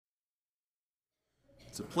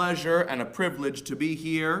It's a pleasure and a privilege to be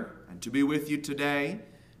here and to be with you today,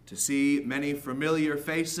 to see many familiar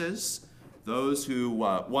faces, those who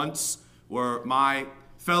once were my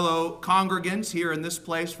fellow congregants here in this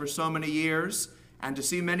place for so many years, and to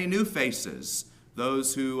see many new faces,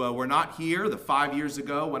 those who were not here the 5 years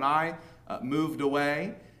ago when I moved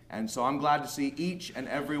away. And so I'm glad to see each and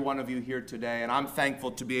every one of you here today, and I'm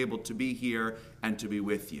thankful to be able to be here and to be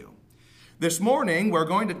with you. This morning, we're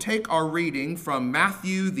going to take our reading from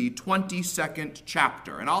Matthew, the 22nd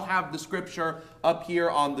chapter. And I'll have the scripture up here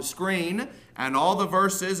on the screen, and all the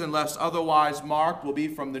verses, unless otherwise marked, will be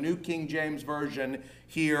from the New King James Version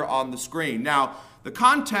here on the screen. Now, the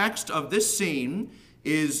context of this scene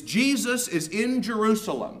is Jesus is in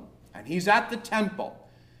Jerusalem, and he's at the temple.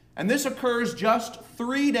 And this occurs just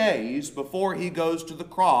 3 days before he goes to the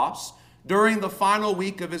cross during the final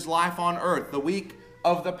week of his life on earth, the week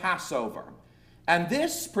of the Passover. And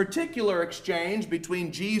this particular exchange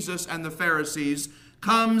between Jesus and the Pharisees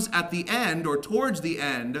comes at the end, or towards the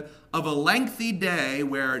end, of a lengthy day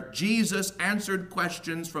where Jesus answered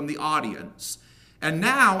questions from the audience. And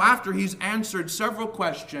now, after he's answered several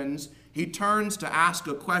questions, he turns to ask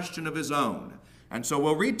a question of his own. And so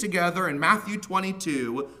we'll read together in Matthew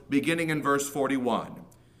 22, beginning in verse 41.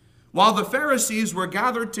 While the Pharisees were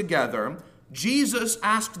gathered together, Jesus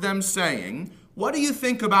asked them, saying, "What do you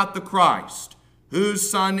think about the Christ? Whose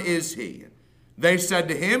son is he?" They said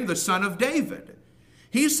to him, "The son of David."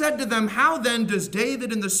 He said to them, "How then does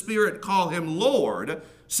David in the Spirit call him Lord,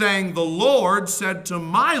 saying, 'The Lord said to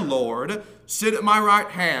my Lord, sit at my right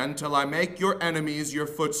hand till I make your enemies your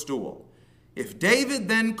footstool'? If David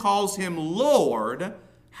then calls him Lord,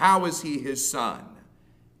 how is he his son?"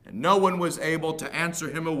 And no one was able to answer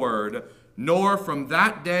him a word, nor from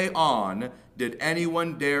that day on did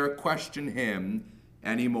anyone dare question him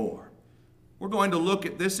anymore. We're going to look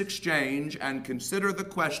at this exchange and consider the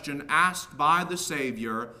question asked by the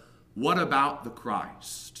Savior, what about the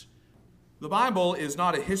Christ? The Bible is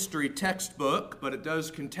not a history textbook, but it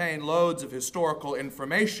does contain loads of historical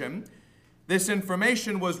information. This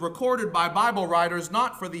information was recorded by Bible writers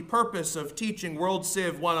not for the purpose of teaching World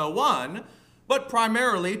Civ 101, but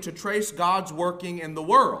primarily to trace God's working in the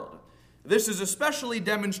world. This is especially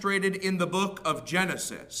demonstrated in the book of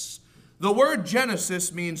Genesis. The word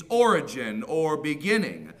Genesis means origin or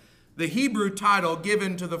beginning. The Hebrew title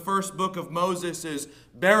given to the first book of Moses is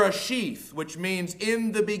Bereshith, which means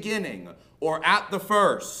in the beginning or at the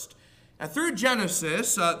first. And through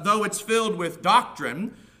Genesis, though it's filled with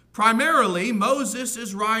doctrine, primarily Moses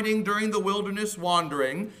is writing during the wilderness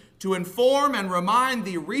wandering to inform and remind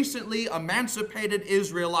the recently emancipated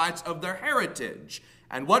Israelites of their heritage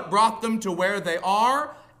and what brought them to where they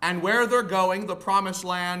are and where they're going, the promised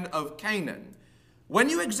land of Canaan. When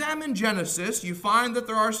you examine Genesis, you find that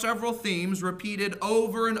there are several themes repeated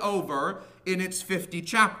over and over in its 50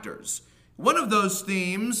 chapters. One of those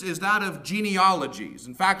themes is that of genealogies.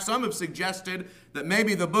 In fact, some have suggested that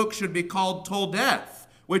maybe the book should be called Toldeth,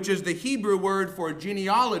 which is the Hebrew word for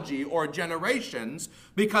genealogy or generations,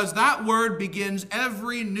 because that word begins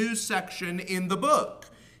every new section in the book.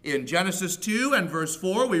 In Genesis 2 and verse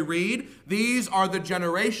 4, we read, "These are the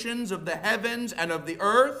generations of the heavens and of the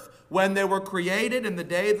earth when they were created in the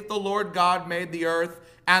day that the Lord God made the earth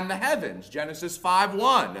and the heavens." Genesis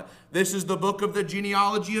 5:1, this is the book of the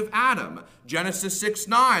genealogy of Adam. Genesis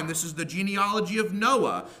 6:9, this is the genealogy of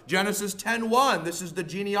Noah. Genesis 10:1, this is the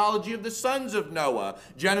genealogy of the sons of Noah.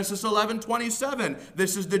 Genesis 11:27,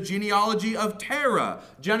 this is the genealogy of Terah.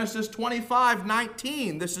 Genesis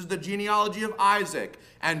 25:19, this is the genealogy of Isaac.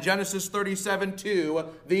 And Genesis 37:2,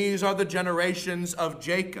 these are the generations of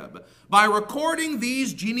Jacob. By recording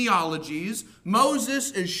these genealogies,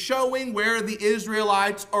 Moses is showing where the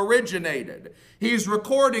Israelites originated. He's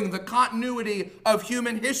recording the continuity of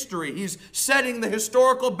human history. He's setting the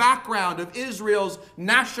historical background of Israel's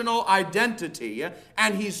national identity,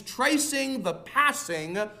 and he's tracing the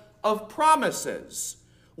passing of promises.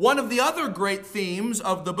 One of the other great themes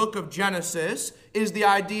of the book of Genesis is the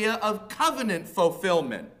idea of covenant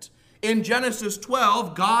fulfillment. In Genesis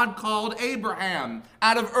 12, God called Abraham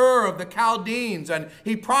out of Ur of the Chaldeans, and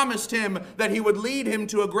he promised him that he would lead him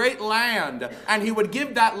to a great land, and he would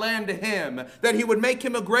give that land to him, that he would make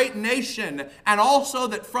him a great nation, and also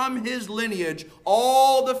that from his lineage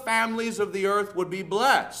all the families of the earth would be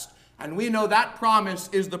blessed. And we know that promise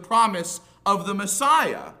is the promise of the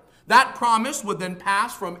Messiah. That promise would then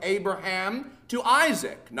pass from Abraham to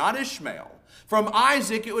Isaac, not Ishmael. From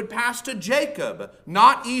Isaac, it would pass to Jacob,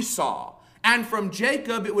 not Esau. And from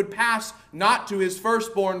Jacob, it would pass not to his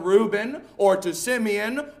firstborn Reuben, or to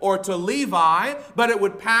Simeon, or to Levi, but it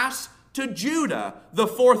would pass to Judah, the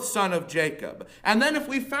fourth son of Jacob. And then if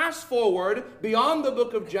we fast forward beyond the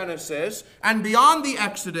book of Genesis and beyond the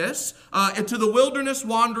Exodus, into the wilderness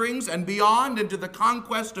wanderings and beyond into the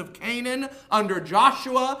conquest of Canaan under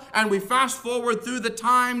Joshua, and we fast forward through the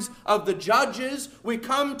times of the judges, we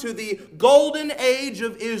come to the golden age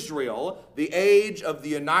of Israel, the age of the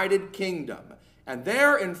United Kingdom. And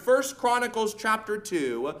there in 1 Chronicles chapter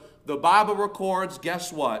 2, the Bible records,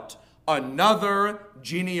 guess what? Another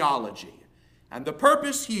genealogy. And the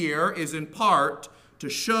purpose here is in part to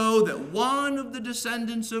show that one of the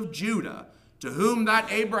descendants of Judah, to whom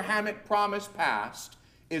that Abrahamic promise passed,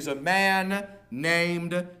 is a man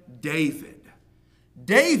named David.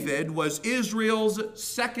 David was Israel's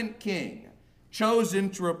second king, chosen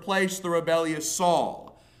to replace the rebellious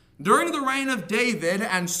Saul. During the reign of David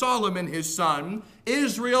and Solomon his son,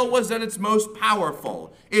 Israel was at its most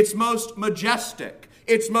powerful, its most majestic,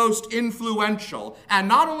 its most influential. And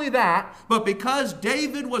not only that, but because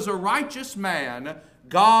David was a righteous man,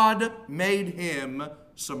 God made him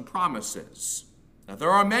some promises. Now,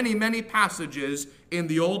 there are many, many passages in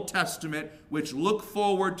the Old Testament which look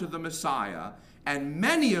forward to the Messiah, and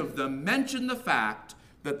many of them mention the fact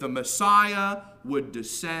that the Messiah would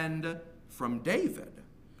descend from David.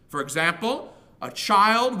 For example, a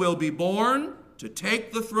child will be born to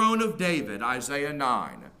take the throne of David, Isaiah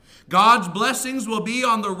 9. God's blessings will be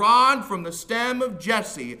on the rod from the stem of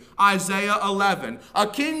Jesse, Isaiah 11. A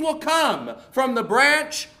king will come from the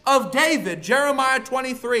branch of David, Jeremiah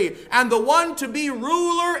 23. And the one to be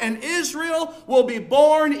ruler in Israel will be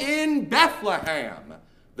born in Bethlehem,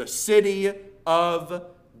 the city of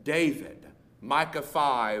David, Micah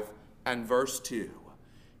 5 and verse 2.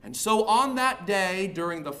 And so on that day,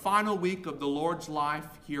 during the final week of the Lord's life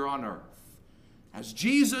here on earth, as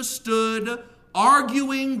Jesus stood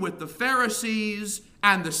arguing with the Pharisees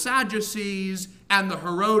and the Sadducees and the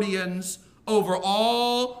Herodians over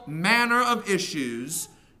all manner of issues,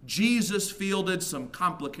 Jesus fielded some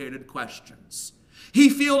complicated questions. He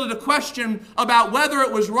fielded a question about whether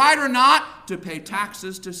it was right or not to pay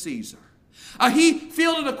taxes to Caesar. He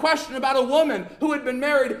fielded a question about a woman who had been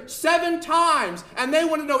married 7 times, and they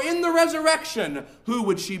wanted to know in the resurrection, who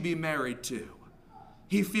would she be married to?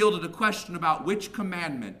 He fielded a question about which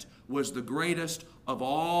commandment was the greatest of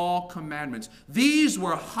all commandments. These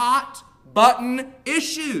were hot-button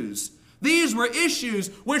issues. These were issues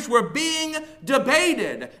which were being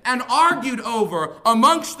debated and argued over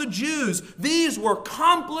amongst the Jews. These were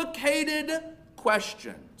complicated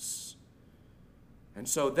questions. And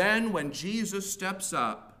so then when Jesus steps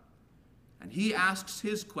up and he asks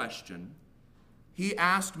his question, he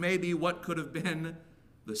asked maybe what could have been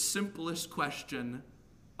the simplest question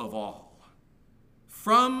of all.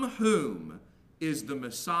 From whom is the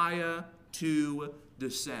Messiah to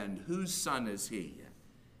descend? Whose son is he?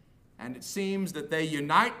 And it seems that they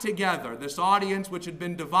unite together, this audience which had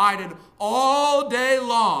been divided all day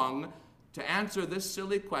long, to answer this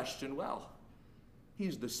silly question. Well,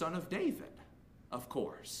 he's the son of David, of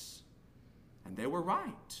course. And they were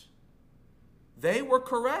right. They were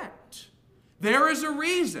correct. There is a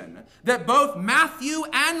reason that both Matthew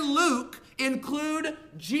and Luke include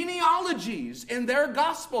genealogies in their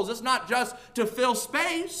Gospels. It's not just to fill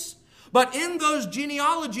space, but in those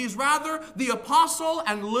genealogies, rather, the Apostle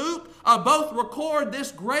and Luke both record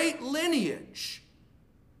this great lineage.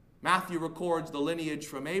 Matthew records the lineage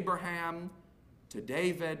from Abraham to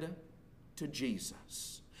David to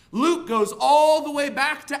Jesus. Luke goes all the way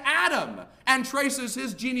back to Adam and traces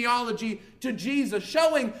his genealogy to Jesus,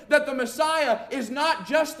 showing that the Messiah is not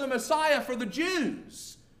just the Messiah for the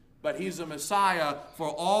Jews, but he's a Messiah for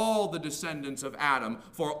all the descendants of Adam,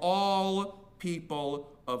 for all people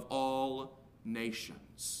of all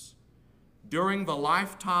nations. During the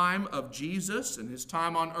lifetime of Jesus and his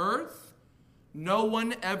time on earth, no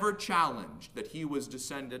one ever challenged that he was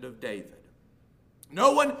descended of David.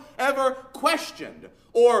 No one ever questioned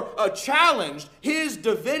or challenged his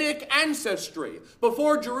Davidic ancestry.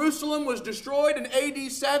 Before Jerusalem was destroyed in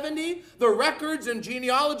AD 70, the records and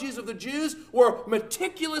genealogies of the Jews were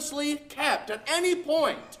meticulously kept. At any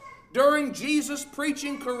point during Jesus'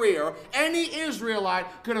 preaching career, any Israelite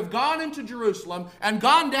could have gone into Jerusalem and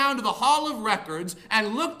gone down to the Hall of Records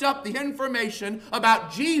and looked up the information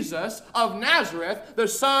about Jesus of Nazareth, the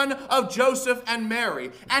son of Joseph and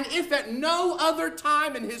Mary. And if at no other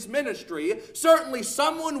time in his ministry, certainly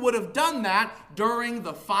someone would have done that during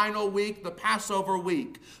the final week, the Passover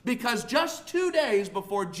week. Because just 2 days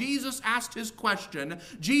before Jesus asked his question,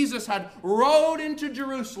 Jesus had rode into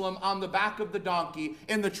Jerusalem on the back of the donkey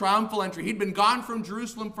in the triumphal entry. He'd been gone from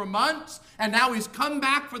Jerusalem for months, and now he's come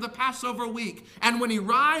back for the Passover week. And when he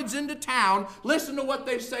rides into town, listen to what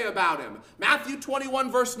they say about him. Matthew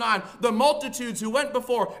 21, verse 9, the multitudes who went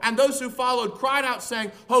before and those who followed cried out,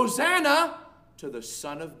 saying, Hosanna to the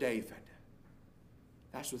Son of David.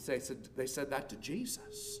 That's what they said. They said that to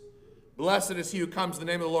Jesus. Blessed is he who comes in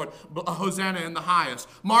the name of the Lord. Hosanna in the highest.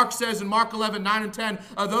 Mark says in Mark 11, 9 and 10,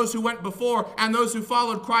 those who went before and those who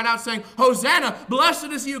followed cried out, saying, Hosanna,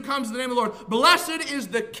 blessed is he who comes in the name of the Lord. Blessed is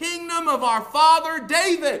the kingdom of our father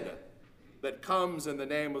David that comes in the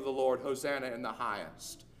name of the Lord. Hosanna in the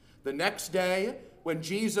highest. The next day, when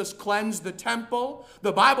Jesus cleansed the temple,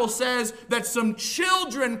 the Bible says that some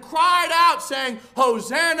children cried out, saying,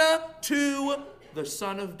 Hosanna to the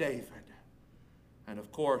Son of David. And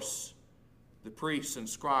of course, the priests and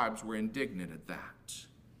scribes were indignant at that.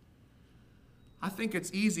 I think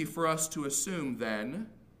it's easy for us to assume then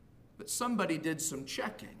that somebody did some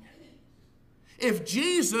checking. If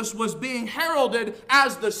Jesus was being heralded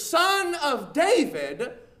as the Son of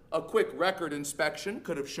David, a quick record inspection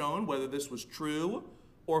could have shown whether this was true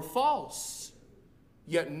or false.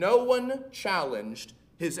 Yet no one challenged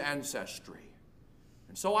his ancestry.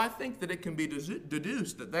 And so I think that it can be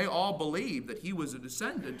deduced that they all believed that he was a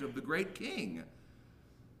descendant of the great king.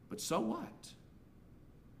 But so what?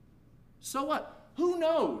 So what? Who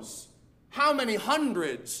knows how many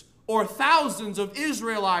hundreds or thousands of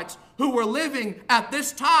Israelites who were living at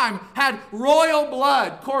this time had royal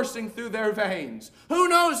blood coursing through their veins? Who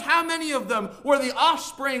knows how many of them were the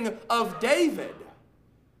offspring of David?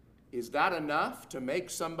 Is that enough to make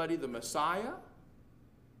somebody the Messiah?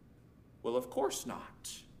 Well, of course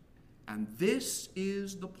not. And this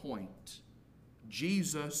is the point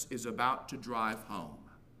Jesus is about to drive home.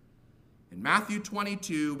 In Matthew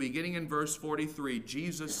 22, beginning in verse 43,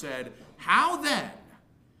 Jesus said, How then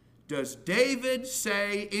does David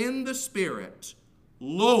say in the Spirit,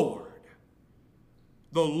 Lord?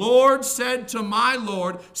 The Lord said to my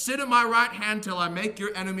Lord, Sit at my right hand till I make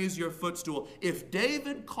your enemies your footstool. If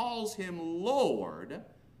David calls him Lord,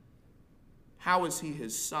 how is he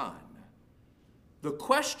his son? The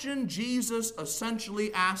question Jesus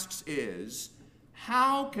essentially asks is,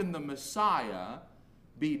 how can the Messiah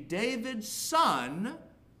be David's son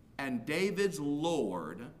and David's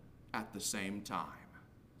Lord at the same time?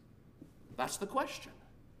 That's the question.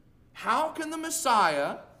 How can the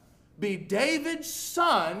Messiah be David's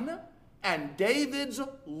son and David's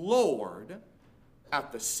Lord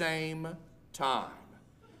at the same time?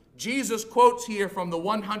 Jesus quotes here from the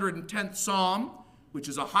 110th Psalm, which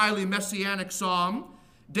is a highly messianic psalm.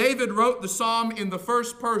 David wrote the psalm in the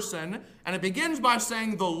first person, and it begins by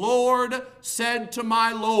saying, The Lord said to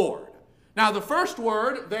my Lord. Now, the first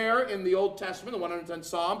word there in the Old Testament, the 110th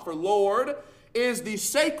Psalm, for Lord, is the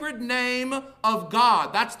sacred name of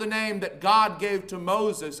God. That's the name that God gave to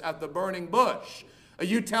Moses at the burning bush.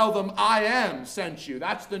 You tell them, I am sent you.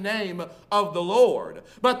 That's the name of the Lord.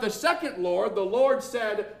 But the second Lord, the Lord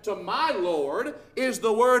said to my Lord, is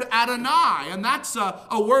the word Adonai. And that's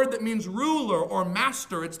a word that means ruler or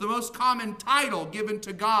master. It's the most common title given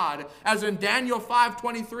to God, as in Daniel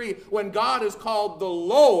 5:23, when God is called the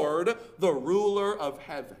Lord, the ruler of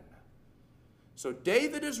heaven. So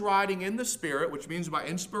David is writing in the Spirit, which means by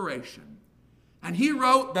inspiration. And he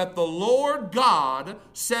wrote that the Lord God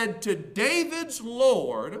said to David's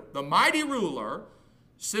Lord, the mighty ruler,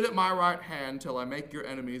 Sit at my right hand till I make your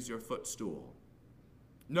enemies your footstool.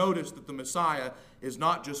 Notice that the Messiah is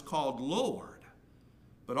not just called Lord,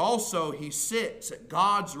 but also he sits at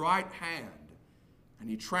God's right hand and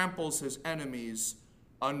he tramples his enemies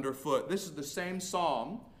underfoot. This is the same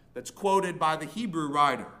psalm that's quoted by the Hebrew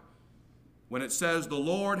writer when it says, The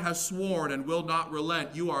Lord has sworn and will not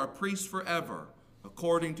relent. You are a priest forever,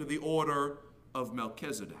 according to the order of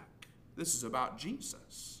Melchizedek. This is about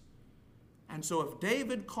Jesus. And so if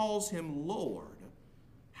David calls him Lord,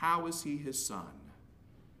 how is he his son?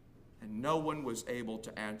 And no one was able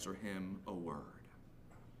to answer him a word.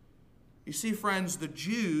 You see, friends, the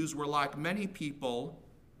Jews were like many people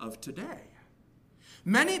of today.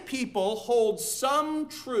 Many people hold some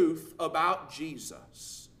truth about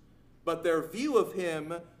Jesus, but their view of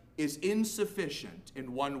him is insufficient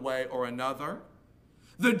in one way or another.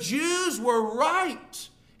 The Jews were right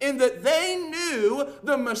in that they knew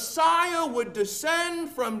the Messiah would descend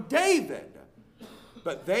from David,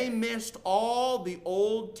 but they missed all the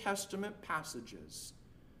Old Testament passages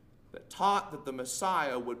that taught that the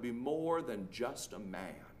Messiah would be more than just a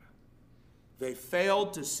man. they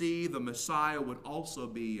failed to see the Messiah would also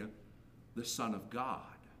be the Son of God.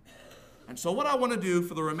 And so what I want to do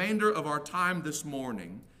for the remainder of our time this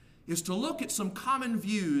morning is to look at some common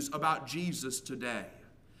views about Jesus today.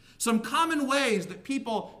 Some common ways that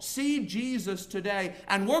people see Jesus today.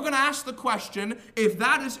 And we're going to ask the question if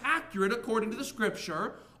that is accurate according to the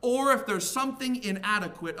Scripture, or if there's something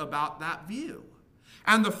inadequate about that view.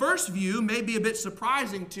 And the first view may be a bit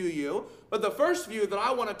surprising to you, but the first view that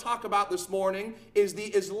I want to talk about this morning is the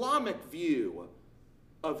Islamic view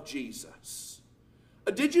of Jesus.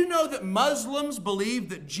 Did you know that Muslims believe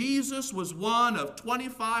that Jesus was one of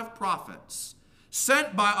 25 prophets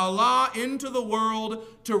sent by Allah into the world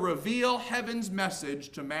to reveal heaven's message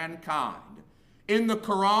to mankind? In the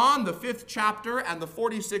Quran, the 5th chapter and the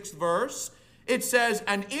 46th verse, it says,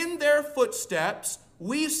 "And in their footsteps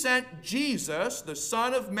we sent Jesus, the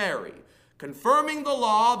son of Mary, confirming the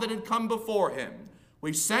law that had come before him.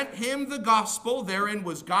 We sent him the gospel, therein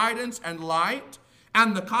was guidance and light,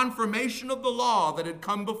 and the confirmation of the law that had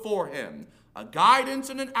come before him, a guidance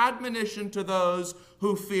and an admonition to those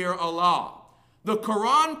who fear Allah." The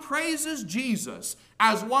Quran praises Jesus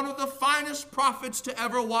as one of the finest prophets to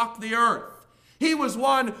ever walk the earth. He was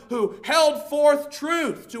one who held forth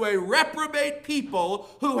truth to a reprobate people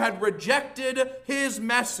who had rejected his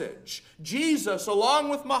message. Jesus, along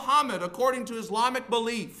with Muhammad, according to Islamic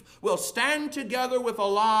belief, will stand together with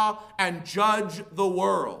Allah and judge the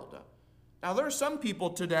world. Now, there are some people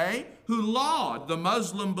today who laud the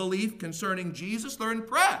Muslim belief concerning Jesus. They're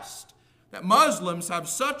impressed that Muslims have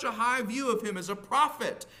such a high view of him as a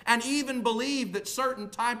prophet, and even believe that certain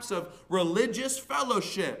types of religious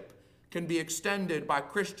fellowship can be extended by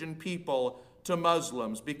Christian people to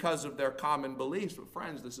Muslims because of their common beliefs. But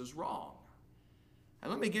friends, this is wrong.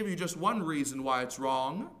 And let me give you just one reason why it's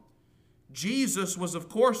wrong. Jesus was, of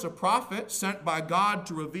course, a prophet sent by God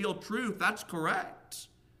to reveal truth. That's correct.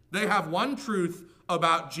 They have one truth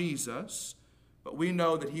about Jesus, but we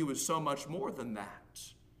know that he was so much more than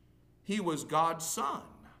that. He was God's son.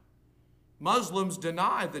 Muslims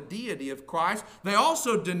deny the deity of Christ. They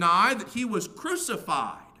also deny that he was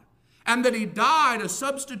crucified and that he died a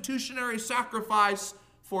substitutionary sacrifice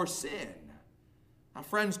for sin. Now,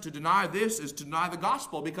 friends, to deny this is to deny the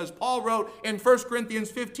gospel, because Paul wrote in 1 Corinthians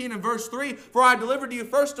 15 and verse 3, "For I delivered to you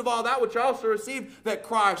first of all that which I also received, that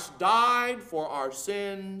Christ died for our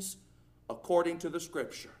sins according to the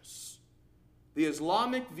Scriptures." The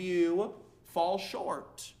Islamic view falls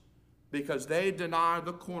short because they deny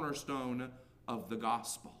the cornerstone of the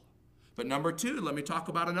gospel. But number two, let me talk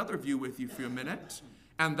about another view with you for a minute,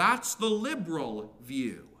 and that's the liberal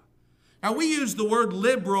view. Now, we use the word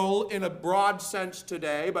liberal in a broad sense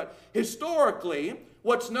today, but historically,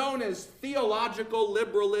 what's known as theological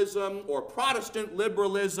liberalism or Protestant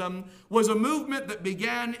liberalism was a movement that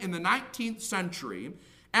began in the 19th century,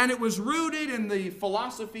 and it was rooted in the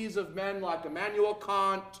philosophies of men like Immanuel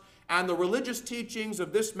Kant and the religious teachings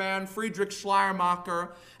of this man, Friedrich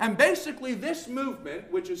Schleiermacher. And basically, this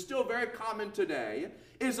movement, which is still very common today,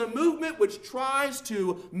 is a movement which tries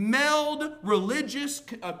to meld religious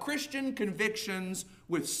Christian convictions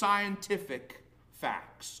with scientific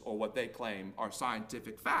facts, or what they claim are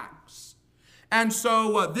scientific facts. And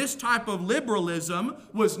so this type of liberalism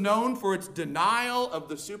was known for its denial of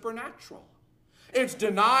the supernatural, its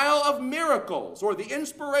denial of miracles or the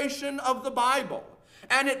inspiration of the Bible.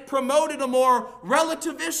 And it promoted a more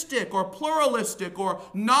relativistic or pluralistic or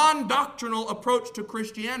non-doctrinal approach to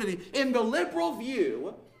Christianity. In the liberal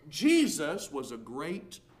view, Jesus was a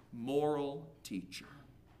great moral teacher.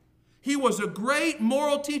 He was a great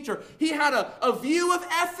moral teacher. He had a view of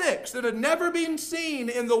ethics that had never been seen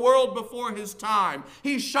in the world before his time.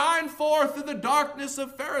 He shined forth through the darkness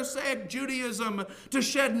of Pharisaic Judaism to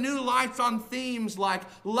shed new lights on themes like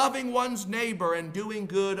loving one's neighbor and doing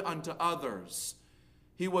good unto others.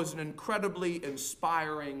 He was an incredibly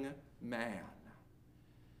inspiring man.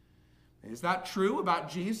 Is that true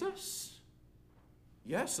about Jesus?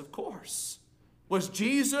 Yes, of course. Was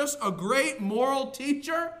Jesus a great moral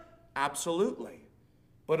teacher? Absolutely.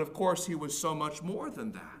 But of course, he was so much more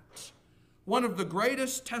than that. One of the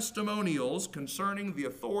greatest testimonials concerning the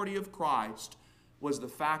authority of Christ was the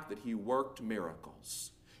fact that he worked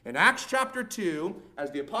miracles. In Acts chapter 2,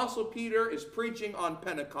 as the Apostle Peter is preaching on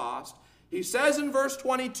Pentecost, he says in verse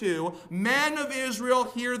 22, "Men of Israel,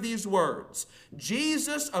 hear these words.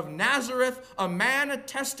 Jesus of Nazareth, a man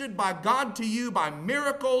attested by God to you by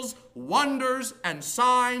miracles, wonders, and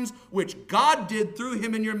signs, which God did through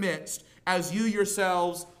him in your midst, as you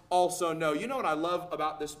yourselves also know." You know what I love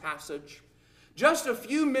about this passage? Just a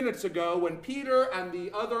few minutes ago, when Peter and the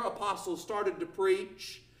other apostles started to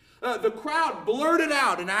preach, The crowd blurted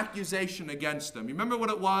out an accusation against them. You remember what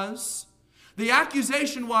it was? The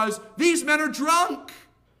accusation was, these men are drunk.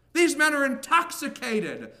 These men are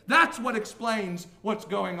intoxicated. That's what explains what's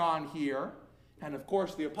going on here. And of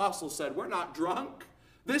course, the apostles said, we're not drunk.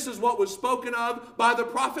 This is what was spoken of by the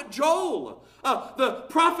prophet Joel. The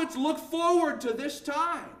prophets look forward to this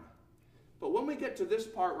time. But when we get to this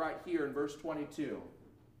part right here in verse 22,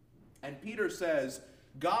 and Peter says,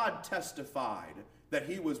 God testified that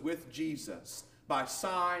he was with Jesus by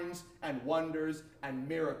signs and wonders and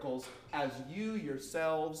miracles, as you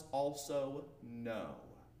yourselves also know.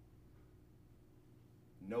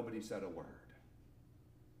 Nobody said a word.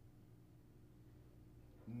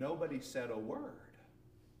 Nobody said a word.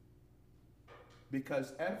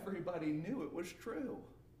 Because everybody knew it was true.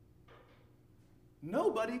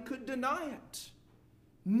 Nobody could deny it.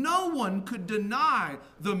 No one could deny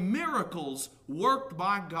the miracles worked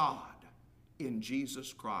by God in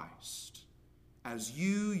Jesus Christ. As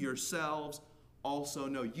you yourselves also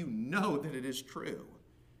know. You know that it is true,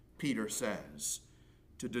 Peter says.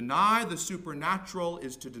 To deny the supernatural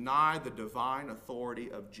is to deny the divine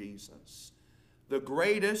authority of Jesus. The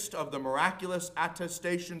greatest of the miraculous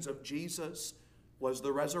attestations of Jesus was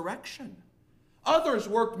the resurrection. Others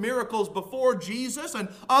worked miracles before Jesus, and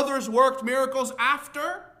others worked miracles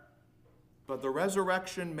after. But the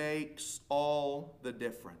resurrection makes all the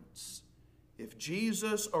difference. If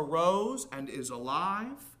Jesus arose and is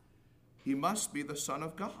alive, he must be the Son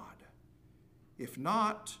of God. If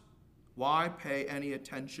not, why pay any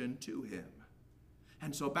attention to him?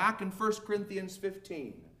 And so back in 1 Corinthians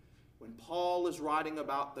 15, when Paul is writing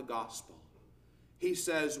about the gospel, he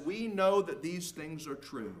says, we know that these things are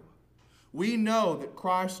true. We know that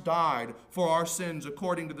Christ died for our sins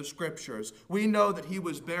according to the Scriptures. We know that he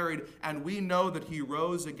was buried, and we know that he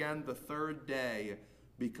rose again the third day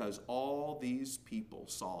because all these people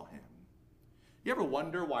saw him. You ever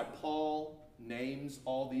wonder why Paul names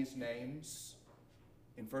all these names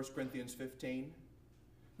in 1 Corinthians 15?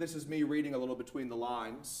 This is me reading a little between the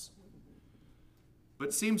lines. But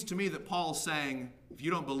it seems to me that Paul's saying, if you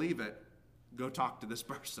don't believe it, go talk to this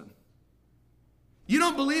person. You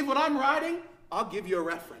don't believe what I'm writing? I'll give you a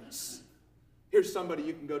reference. Here's somebody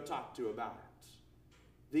you can go talk to about it.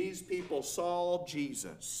 These people saw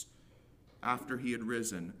Jesus after he had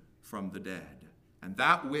risen from the dead. And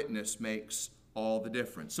that witness makes all the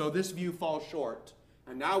difference. So this view falls short.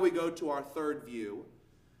 And now we go to our third view.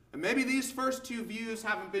 And maybe these first two views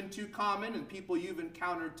haven't been too common in people you've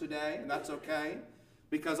encountered today, and that's okay.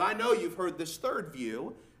 Because I know you've heard this third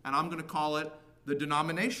view, and I'm going to call it the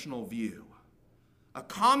denominational view. A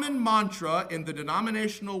common mantra in the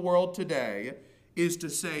denominational world today is to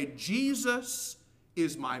say, Jesus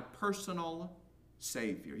is my personal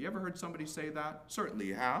Savior. You ever heard somebody say that? Certainly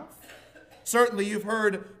you have. Certainly you've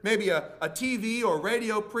heard maybe a TV or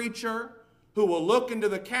radio preacher who will look into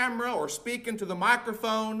the camera or speak into the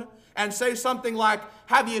microphone and say something like,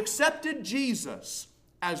 have you accepted Jesus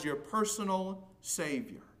as your personal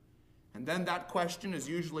Savior? And then that question is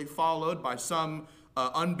usually followed by some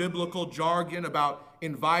unbiblical jargon about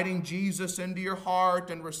inviting Jesus into your heart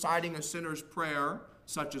and reciting a sinner's prayer,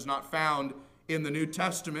 such as not found in the New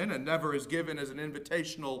Testament and never is given as an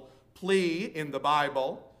invitational plea in the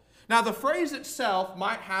Bible. Now, the phrase itself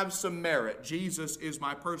might have some merit. Jesus is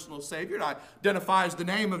my personal Savior. It identifies the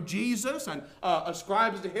name of Jesus and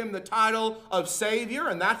ascribes to him the title of Savior,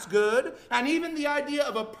 and that's good. And even the idea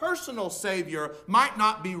of a personal Savior might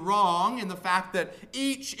not be wrong in the fact that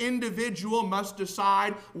each individual must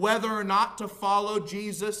decide whether or not to follow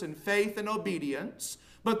Jesus in faith and obedience.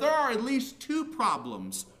 But there are at least two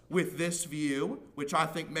problems with this view, which I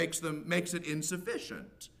think makes it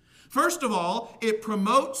insufficient. First of all, it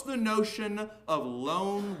promotes the notion of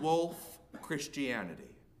lone wolf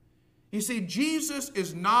Christianity. You see, Jesus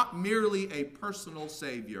is not merely a personal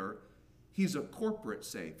Savior, he's a corporate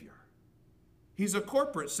Savior. He's a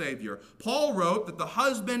corporate Savior. Paul wrote that the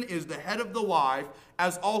husband is the head of the wife,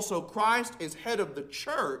 as also Christ is head of the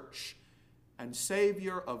church and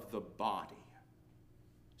Savior of the body.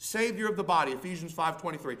 Savior of the body, Ephesians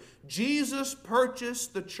 5:23. Jesus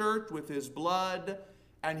purchased the church with his blood,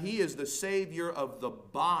 and he is the Savior of the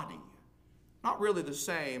body. Not really the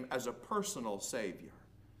same as a personal Savior.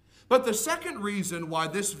 But the second reason why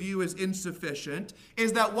this view is insufficient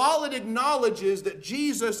is that while it acknowledges that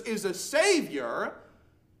Jesus is a Savior,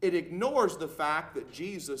 it ignores the fact that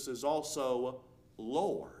Jesus is also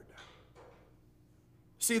Lord.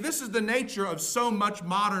 See, this is the nature of so much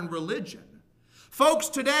modern religion. Folks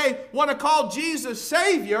today want to call Jesus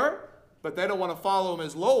Savior, but they don't want to follow him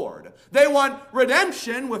as Lord. They want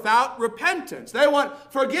redemption without repentance. They want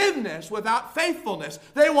forgiveness without faithfulness.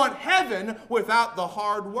 They want heaven without the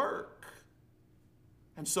hard work.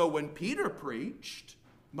 And so when Peter preached,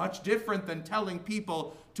 much different than telling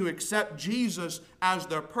people to accept Jesus as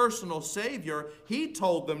their personal Savior, he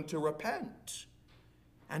told them to repent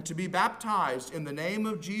and to be baptized in the name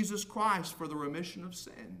of Jesus Christ for the remission of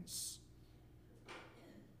sins.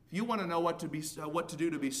 If you want to know what to do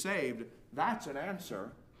to be saved, that's an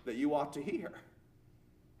answer that you ought to hear.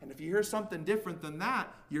 And if you hear something different than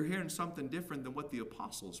that, you're hearing something different than what the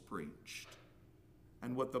apostles preached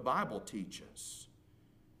and what the Bible teaches.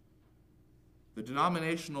 The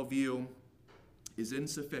denominational view is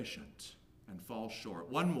insufficient and falls short.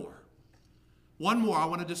 One more I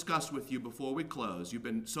want to discuss with you before we close. You've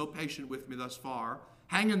been so patient with me thus far.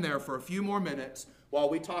 Hang in there for a few more minutes while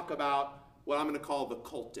we talk about what I'm going to call the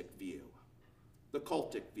cultic view. The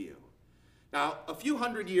cultic view. Now, a few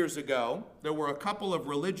hundred years ago, there were a couple of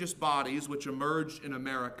religious bodies which emerged in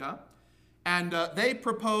America, and they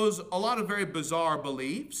proposed a lot of very bizarre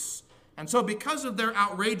beliefs. And so because of their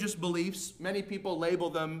outrageous beliefs, many people label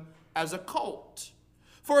them as a cult.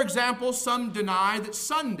 For example, some deny that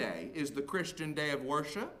Sunday is the Christian day of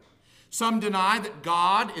worship. Some deny that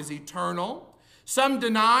God is eternal. Some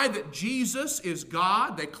deny that Jesus is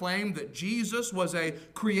God. They claim that Jesus was a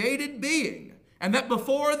created being, and that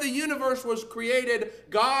before the universe was created,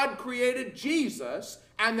 God created Jesus,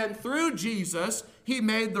 and then through Jesus, he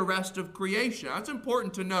made the rest of creation. Now, it's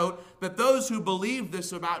important to note that those who believe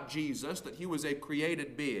this about Jesus, that he was a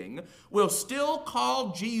created being, will still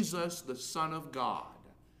call Jesus the Son of God.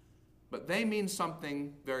 But they mean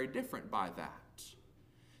something very different by that.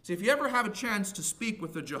 See, if you ever have a chance to speak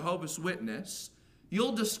with a Jehovah's Witness,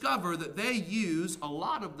 you'll discover that they use a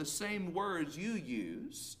lot of the same words you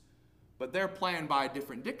use, but they're playing by a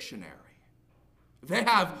different dictionary. They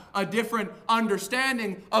have a different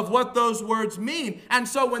understanding of what those words mean. And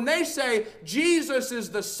so when they say Jesus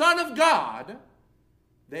is the Son of God,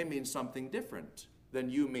 they mean something different than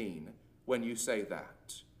you mean when you say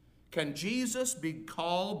that. Can Jesus be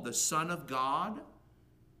called the Son of God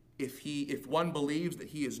if one believes that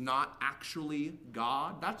he is not actually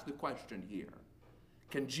God? That's the question here.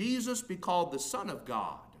 Can Jesus be called the Son of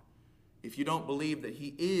God if you don't believe that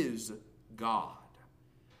he is God?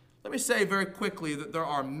 Let me say very quickly that there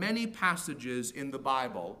are many passages in the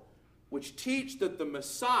Bible which teach that the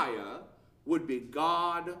Messiah would be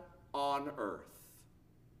God on earth.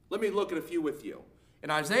 Let me look at a few with you.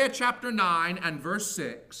 In Isaiah chapter 9 and verse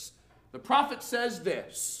 6, the prophet says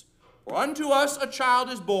this, "For unto us a child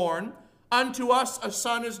is born, unto us a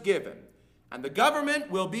son is given, and the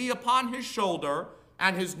government will be upon his shoulder,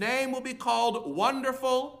 and his name will be called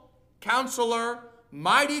Wonderful, Counselor,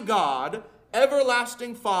 Mighty God,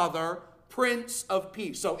 Everlasting Father, Prince of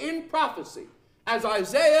Peace." So in prophecy, as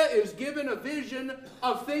Isaiah is given a vision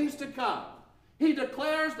of things to come, he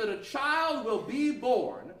declares that a child will be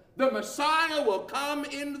born, the Messiah will come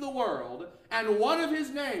into the world, and one of his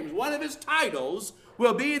names, one of his titles,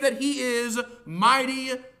 will be that he is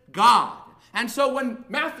Mighty God. And so when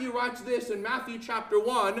Matthew writes this in Matthew chapter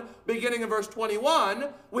 1, beginning in verse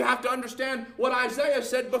 21, we have to understand what Isaiah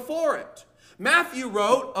said before it. Matthew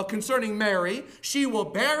wrote concerning Mary, "She will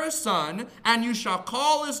bear a son, and you shall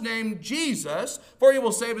call his name Jesus, for he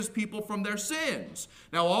will save his people from their sins."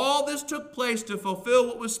 Now all this took place to fulfill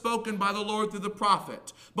what was spoken by the Lord through the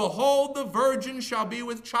prophet. "Behold, the virgin shall be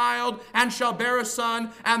with child, and shall bear a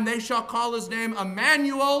son, and they shall call his name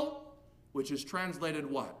Emmanuel," which is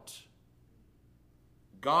translated what?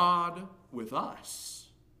 God with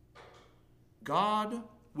us. God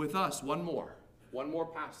with us. One more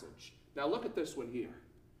passage. Now look at this one here.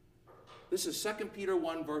 This is 2 Peter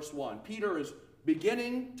 1 verse 1. Peter is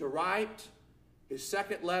beginning to write his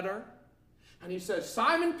second letter. And he says,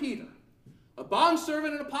 "Simon Peter, a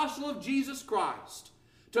bondservant and apostle of Jesus Christ,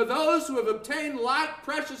 to those who have obtained like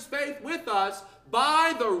precious faith with us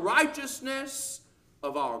by the righteousness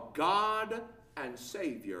of our God and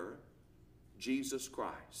Savior, Jesus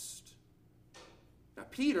Christ." Now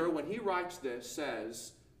Peter, when he writes this,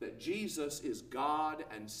 says that Jesus is God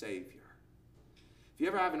and Savior. If you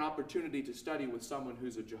ever have an opportunity to study with someone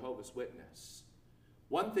who's a Jehovah's Witness,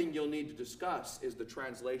 one thing you'll need to discuss is the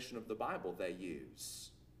translation of the Bible they use.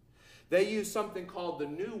 They use something called the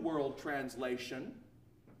New World Translation,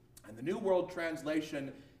 and the New World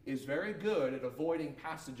Translation is very good at avoiding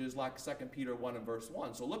passages like 2 Peter 1 and verse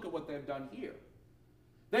 1. So look at what they've done here.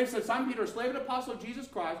 They said, "Simon Peter, a slave and apostle of Jesus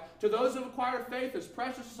Christ, to those who have acquired faith as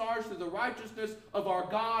precious as ours through the righteousness of our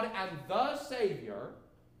God and the Savior,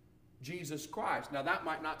 Jesus Christ." Now that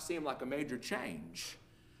might not seem like a major change,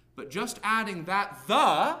 But just adding that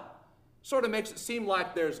 "the" sort of makes it seem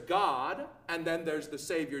like there's God and then there's the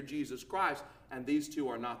Savior Jesus Christ, and these two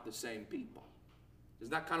are not the same people.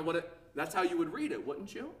 Isn't that kind of that's how you would read it,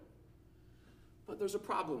 wouldn't you? But there's a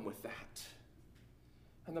problem with that.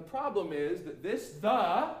 And the problem is that this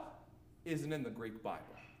 "the" isn't in the Greek Bible.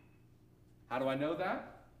 How do I know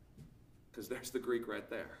that? Because there's the Greek right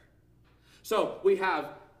there. So we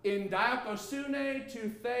have in diakosune to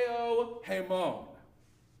theo hemon.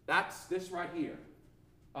 That's this right here.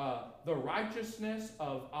 The righteousness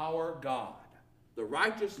of our God. The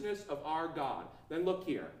righteousness of our God. Then look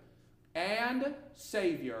here. And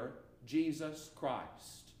Savior, Jesus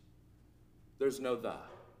Christ. There's no "the."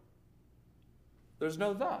 There's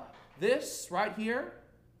no "the." This right here,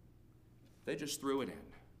 they just threw it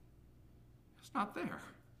in. It's not there.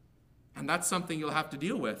 And that's something you'll have to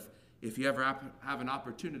deal with if you ever have an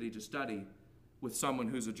opportunity to study with someone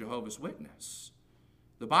who's a Jehovah's Witness.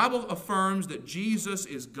 The Bible affirms that Jesus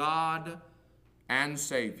is God and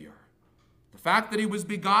Savior. The fact that he was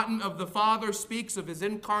begotten of the Father speaks of his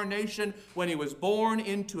incarnation when he was born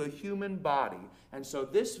into a human body. And so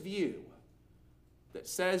this view that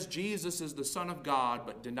says Jesus is the Son of God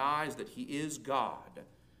but denies that he is God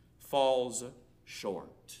falls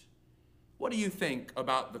short. What do you think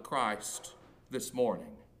about the Christ this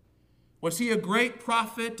morning? Was he a great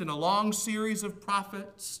prophet in a long series of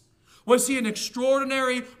prophets? Was he an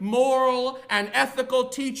extraordinary moral and ethical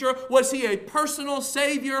teacher? Was he a personal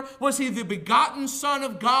Savior? Was he the begotten Son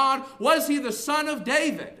of God? Was he the Son of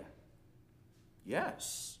David?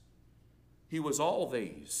 Yes, he was all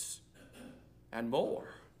these and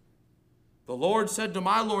more. The Lord said to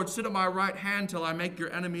my Lord, "Sit at my right hand till I make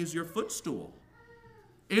your enemies your footstool."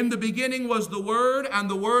 In the beginning was the Word, and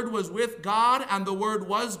the Word was with God, and the Word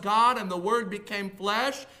was God, and the Word became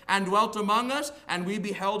flesh and dwelt among us, and we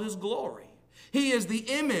beheld his glory. He is the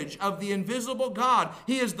image of the invisible God.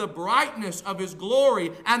 He is the brightness of his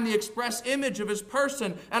glory and the express image of his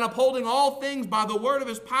person, and upholding all things by the word of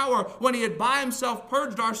his power, when he had by himself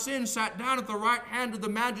purged our sins, sat down at the right hand of the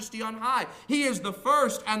Majesty on high. He is the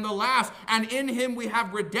first and the last, and in him we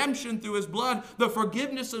have redemption through his blood, the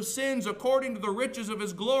forgiveness of sins according to the riches of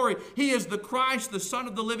his glory. He is the Christ, the Son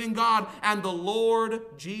of the living God, and the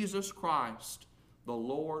Lord Jesus Christ, the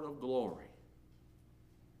Lord of glory.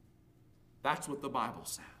 That's what the Bible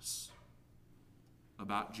says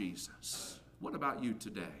about Jesus. What about you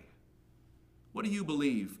today? What do you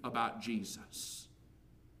believe about Jesus?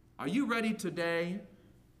 Are you ready today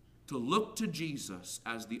to look to Jesus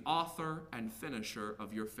as the author and finisher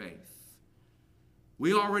of your faith?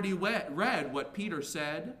 We already read what Peter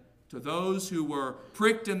said to those who were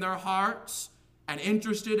pricked in their hearts and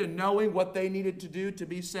interested in knowing what they needed to do to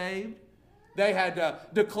be saved. They had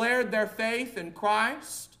declared their faith in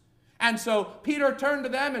Christ. And so Peter turned to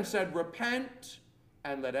them and said, "Repent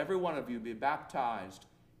and let every one of you be baptized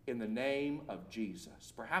in the name of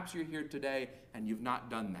Jesus." Perhaps you're here today and you've not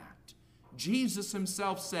done that. Jesus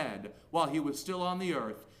himself said, while he was still on the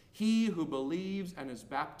earth, "He who believes and is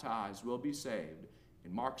baptized will be saved."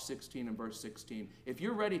 In Mark 16 and verse 16. If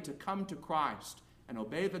you're ready to come to Christ and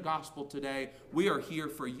obey the gospel today, we are here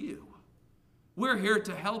for you. We're here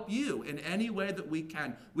to help you in any way that we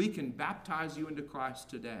can. We can baptize you into Christ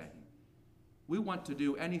today. We want to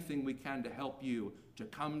do anything we can to help you to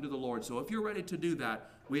come to the Lord. So if you're ready to do that,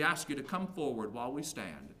 we ask you to come forward while we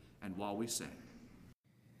stand and while we sing.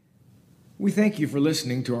 We thank you for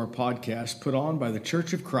listening to our podcast put on by the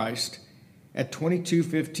Church of Christ at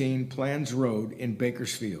 2215 Plans Road in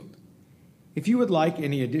Bakersfield. If you would like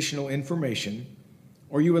any additional information,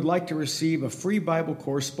 or you would like to receive a free Bible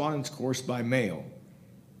correspondence course by mail,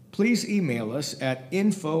 please email us at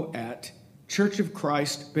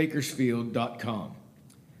info@churchofchristbakersfield.com.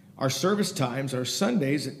 Our service times are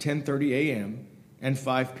Sundays at 10:30 a.m. and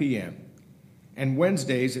 5 p.m. and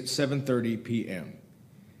Wednesdays at 7:30 p.m.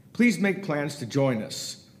 Please make plans to join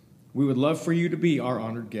us. We would love for you to be our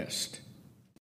honored guest.